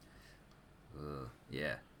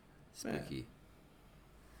 Yeah. Spooky.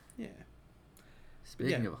 Yeah.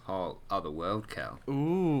 Speaking of a whole other world, Cal.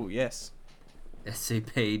 Ooh, yes.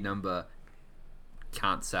 SCP number...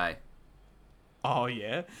 Can't say. Oh,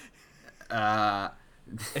 yeah?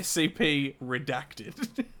 SCP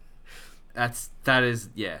redacted. That is,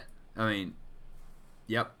 yeah. I mean,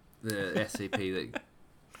 yep. The SCP that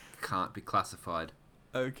can't be classified.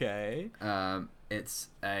 Okay. It's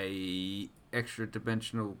a extra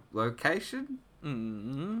dimensional location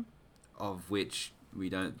of which we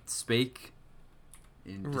don't speak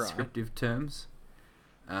in descriptive terms,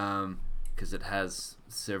 because it has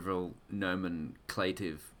several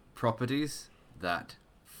nomenclative properties that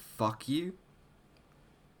fuck you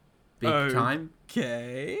big time.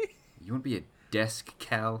 Okay. You want to be a desk,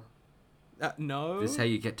 Cal? No. This is how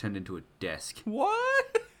you get turned into a desk.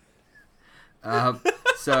 What?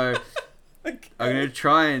 So okay. I'm going to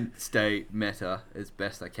try and stay meta as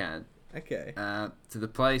best I can. Okay. So the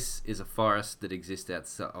place is a forest that exists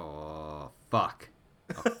outside. Oh, fuck.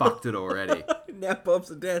 I fucked it already. Now Bob's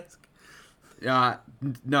a desk. No,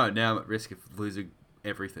 now I'm at risk of losing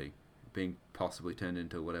everything. Being possibly turned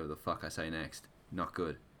into whatever the fuck I say next. Not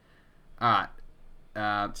good. Alright.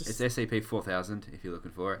 It's SCP-4000 if you're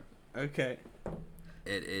looking for it. Okay.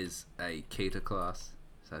 It is a Keter class,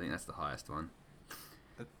 so I think that's the highest one.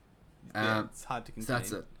 It's hard to contain. So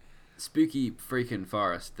that's a spooky freaking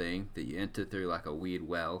forest thing that you enter through like a weird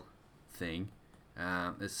well thing.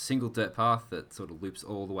 There's a single dirt path that sort of loops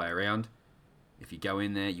all the way around. If you go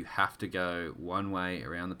in there, you have to go one way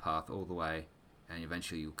around the path all the way, and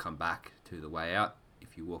eventually you'll come back to the way out.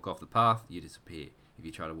 If you walk off the path, you disappear. If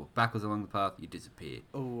you try to walk backwards along the path, you disappear.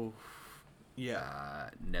 Oh, yeah.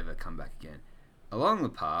 Never come back again. Along the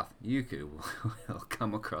path, you will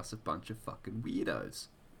come across a bunch of fucking weirdos.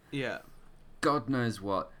 Yeah. God knows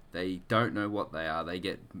what They don't know what they are. They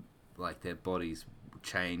get like their bodies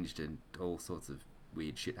changed and all sorts of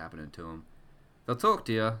weird shit happening to them. They'll talk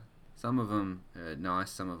to you. Some of them are nice,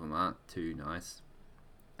 some of them aren't too nice.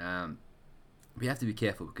 We have to be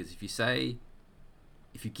careful because if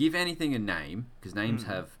you give anything a name, because names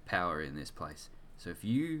have power in this place. So if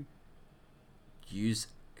you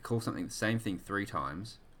call something the same thing 3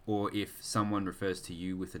 times, or if someone refers to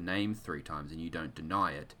you with a name 3 times and you don't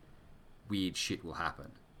deny it, weird shit will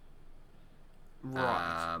happen.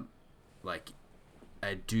 Right. Like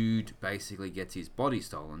a dude basically gets his body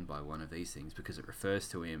stolen by one of these things because it refers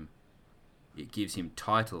to him. It gives him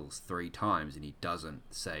titles 3 times and he doesn't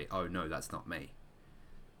say, "Oh no, that's not me."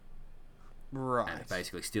 Right. And it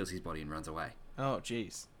basically steals his body and runs away. Oh,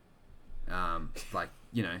 jeez. Like,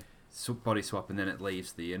 you know, body swap, and then it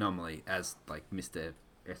leaves the anomaly as like Mr.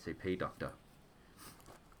 SCP Doctor,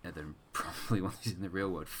 and then probably once he's in the real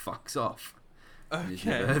world, fucks off. Okay. He's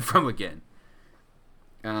never heard from again.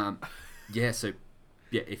 Yeah. So,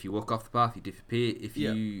 yeah, if you walk off the path, you disappear.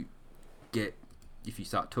 If you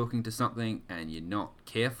start talking to something and you're not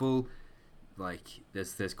careful, like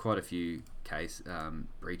there's quite a few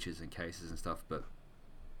breaches and cases and stuff, but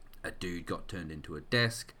a dude got turned into a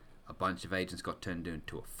desk, a bunch of agents got turned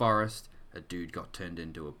into a forest, a dude got turned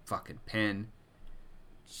into a fucking pen.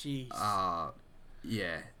 Jeez.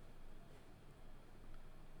 Yeah.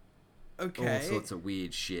 Okay. All sorts of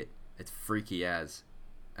weird shit. It's freaky as.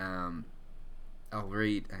 I'll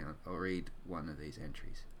read one of these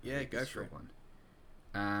entries. Yeah, go for it. One.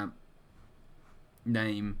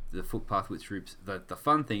 Name the footpath which routes. The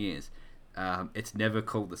fun thing is, it's never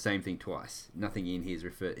called the same thing twice. Nothing in here is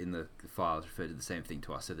in the files referred to the same thing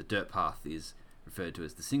twice. So the dirt path is referred to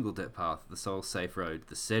as the single dirt path, the sole safe road,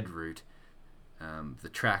 the said route, the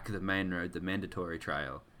track, the main road, the mandatory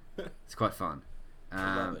trail. It's quite fun.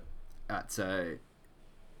 I love it. So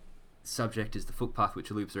subject is the footpath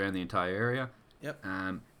which loops around the entire area. Yep.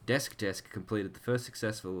 Desk completed the first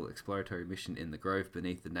successful exploratory mission in the grove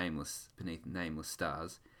beneath nameless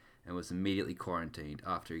stars, and was immediately quarantined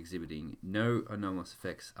after exhibiting no anomalous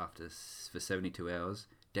effects for 72 hours.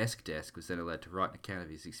 Desk was then allowed to write an account of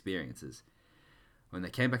his experiences. When they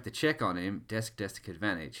came back to check on him, Desk had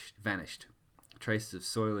vanished. Traces of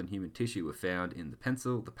soil and human tissue were found in the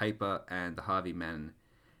pencil, the paper, and the Harvey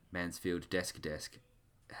Mansfield desk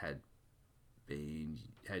had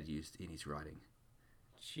used in his writing.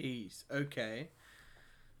 Jeez. Okay.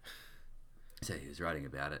 So he was writing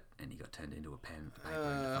about it, and he got turned into a pen, paper,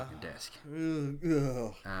 and a fucking desk.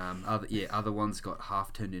 Other ones got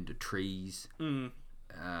half turned into trees.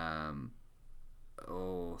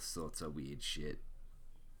 All sorts of weird shit.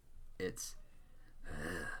 It's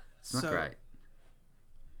not great.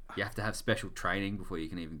 You have to have special training before you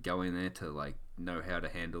can even go in there to like know how to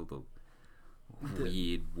handle the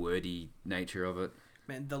weird, wordy nature of it.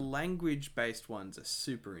 Man, the language-based ones are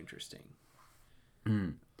super interesting. But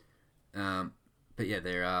yeah,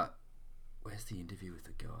 there are. Where's the interview with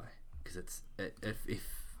the guy? Because if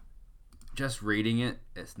just reading it,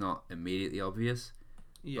 it's not immediately obvious.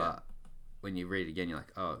 Yeah. But when you read it again, you're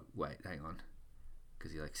like, oh wait, hang on,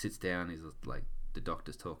 because he like sits down. He's like, the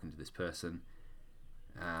doctor's talking to this person,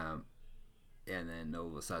 and then all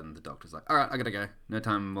of a sudden the doctor's like, all right, I gotta go. No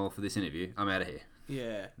time more for this interview. I'm out of here.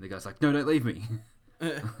 Yeah. And the guy's like, no, don't leave me.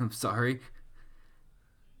 I'm sorry.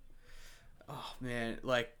 Oh man,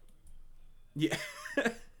 like, yeah,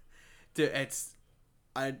 dude,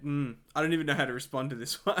 I don't even know how to respond to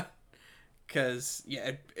this one, because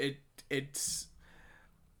yeah, it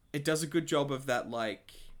does a good job of that,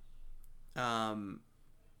 like,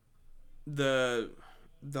 the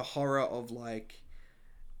horror of like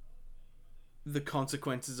the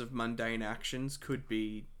consequences of mundane actions could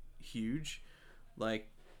be huge, like.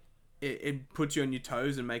 It puts you on your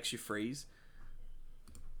toes and makes you freeze.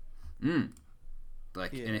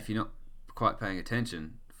 Like, yeah. And if you're not quite paying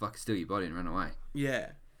attention, steal your body and run away.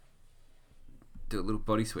 Yeah. Do a little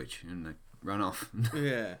body switch and like, run off.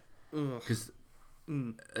 Yeah. Because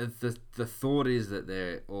the thought is that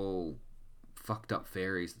they're all fucked up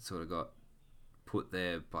fairies that sort of got put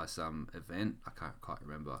there by some event. I can't quite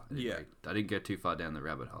remember. I didn't go too far down the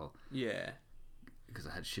rabbit hole. Yeah. Because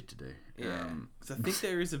I had shit to do. Yeah. So I think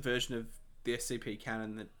there is a version of the SCP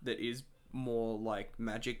canon that is more like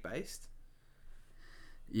magic based.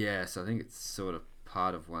 Yeah, so I think it's sort of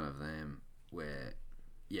part of one of them where,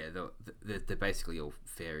 yeah, they're basically all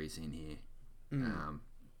fairies in here. And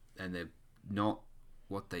they're not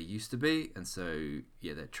what they used to be. And so,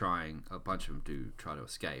 yeah, a bunch of them do try to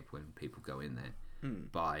escape when people go in there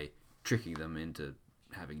by tricking them into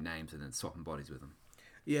having names and then swapping bodies with them.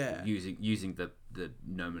 Yeah. Using the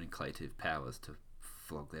nomenclative powers to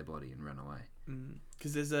flog their body and run away.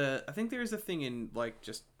 Because I think there is a thing in like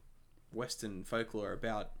just Western folklore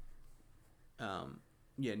about,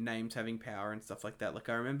 names having power and stuff like that. Like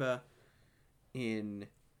I remember in,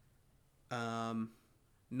 not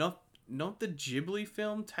the Ghibli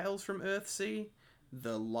film Tales from Earthsea,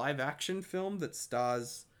 the live action film that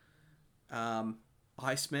stars,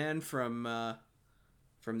 Iceman from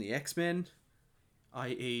the X-Men,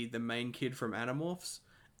 i.e. the main kid from Animorphs,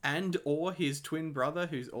 and or his twin brother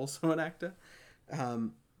who's also an actor.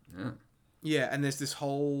 Yeah, and there's this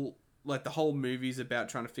whole, like, the whole movie's about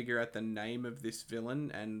trying to figure out the name of this villain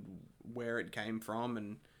and where it came from,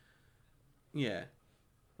 and yeah.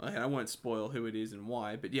 Like, I won't spoil who it is and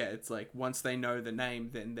why, but yeah, it's like once they know the name,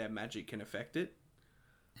 then their magic can affect it.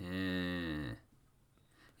 Yeah,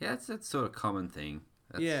 that's sort of common thing.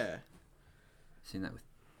 Yeah. Seen that with...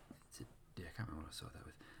 I can't remember what I saw that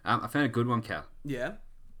with. I found a good one, Cal. Yeah?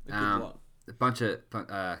 A good one. A bunch of...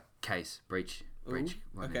 breach Ooh,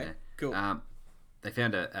 one in okay, there. cool. They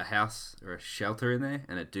found a house or a shelter in there,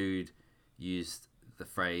 and a dude used the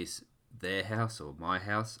phrase their house or my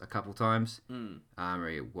house a couple times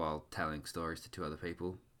while telling stories to two other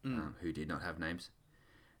people who did not have names.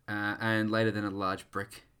 And later then a large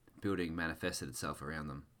brick building manifested itself around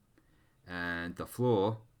them. And the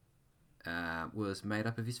floor was made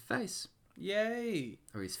up of his face. Yay!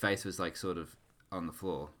 Or his face was like sort of on the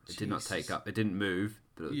floor. It did not take up, it didn't move,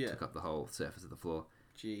 but it took up the whole surface of the floor.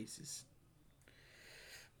 Jesus.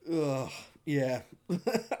 Ugh, yeah.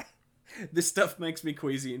 This stuff makes me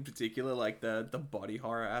queasy in particular, like the body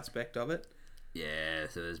horror aspect of it. Yeah,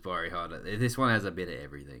 so there's body horror. This one has a bit of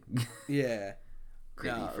everything. Yeah.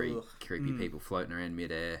 Creepy people floating around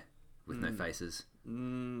midair with no faces.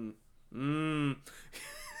 Yeah.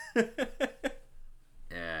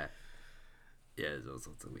 Yeah, there's all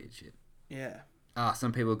sorts of weird shit. Yeah.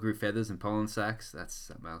 Some people grew feathers and pollen sacs. That's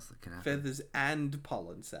something else that can happen. Feathers and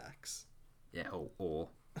pollen sacs. Yeah, or.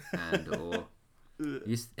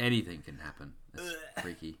 Anything can happen. That's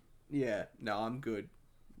freaky. Yeah, no, I'm good.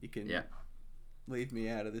 You can leave me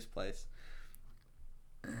out of this place.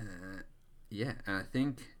 Yeah, and I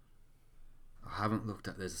think I haven't looked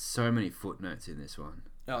up. There's so many footnotes in this one.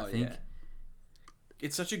 Oh, yeah.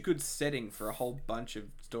 It's such a good setting for a whole bunch of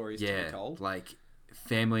stories to be told. Like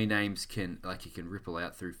family names can, like, you can ripple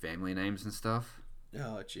out through family names and stuff.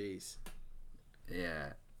 Oh, jeez.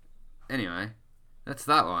 Yeah. Anyway, that's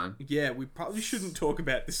that one. Yeah, we probably shouldn't talk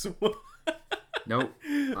about this one. Nope.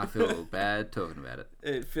 I feel bad talking about it.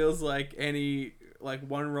 It feels like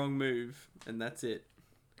one wrong move, and that's it.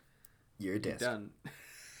 You're done.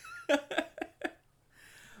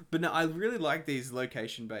 But no, I really like these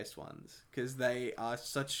location-based ones because they are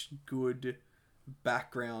such good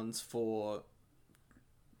backgrounds for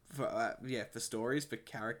stories, for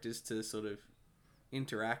characters to sort of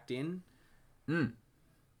interact in. Yeah.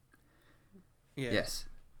 Yes.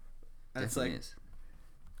 And it's like is.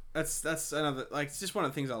 That's another, like, it's just one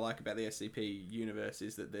of the things I like about the SCP universe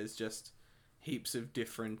is that there's just heaps of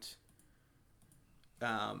different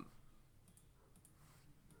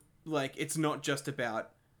like, it's not just about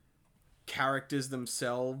characters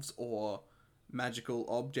themselves or magical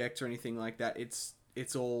objects or anything like that. It's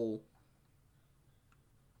all,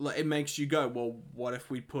 like, it makes you go, well, what if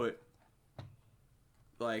we put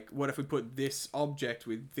this object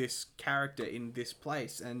with this character in this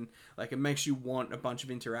place? And, like, it makes you want a bunch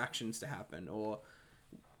of interactions to happen, or,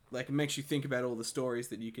 like, it makes you think about all the stories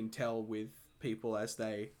that you can tell with people as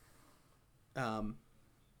they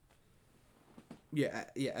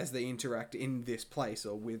as they interact in this place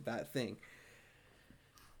or with that thing.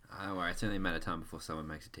 Don't worry, it's only a matter of time before someone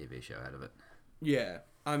makes a TV show out of it. Yeah,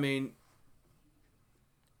 I mean,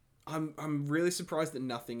 I'm really surprised that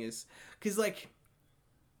nothing is, because, like,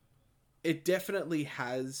 it definitely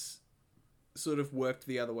has sort of worked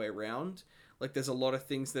the other way around. Like, there's a lot of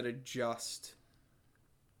things that are just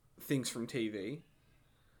things from TV.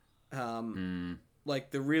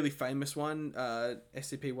 Like the really famous one,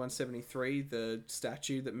 SCP-173, the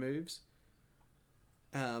statue that moves,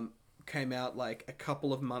 came out like a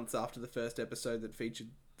couple of months after the first episode that featured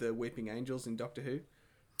the Weeping Angels in Doctor Who.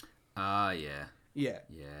 Yeah. Yeah.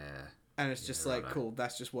 Yeah. And it's just like, cool,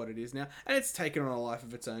 that's just what it is now. And it's taken on a life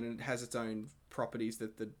of its own, and it has its own properties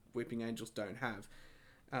that the Weeping Angels don't have.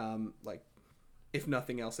 Like, if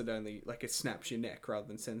nothing else, it snaps your neck rather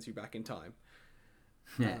than sends you back in time.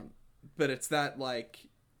 Yeah. But it's that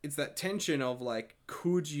tension of, like,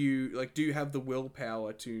 could you, like, do you have the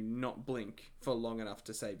willpower to not blink for long enough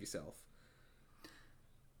to save yourself?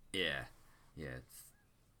 Yeah. Yeah.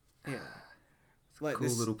 It's like a cool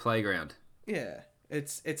little playground. Yeah.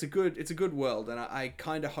 It's a good world, and I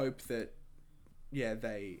kind of hope that yeah,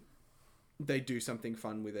 they do something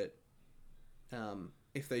fun with it.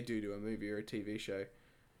 If they do a movie or a TV show.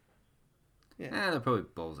 Yeah, they'll probably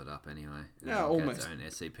balls it up anyway. Yeah, almost. Its own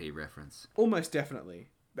SCP reference. Almost definitely.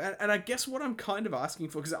 And I guess what I'm kind of asking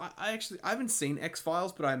for, because I haven't seen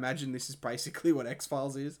X-Files, but I imagine this is basically what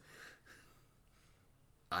X-Files is.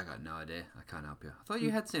 I got no idea. I can't help you. I thought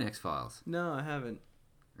you had seen X-Files. No, I haven't.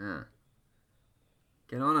 Yeah.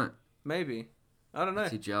 Get on it. Maybe. I don't know.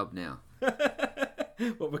 It's your job now.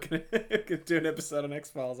 What, we're gonna do an episode on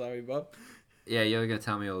X-Files, are we, Bob? Yeah, you're going to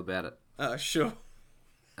tell me all about it. Sure.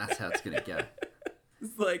 That's how it's going to go.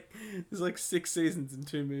 There's like 6 seasons and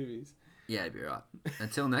 2 movies. Yeah, it'd be right.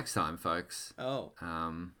 Until next time, folks. Oh.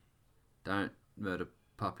 Don't murder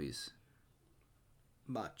puppies.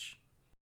 Much.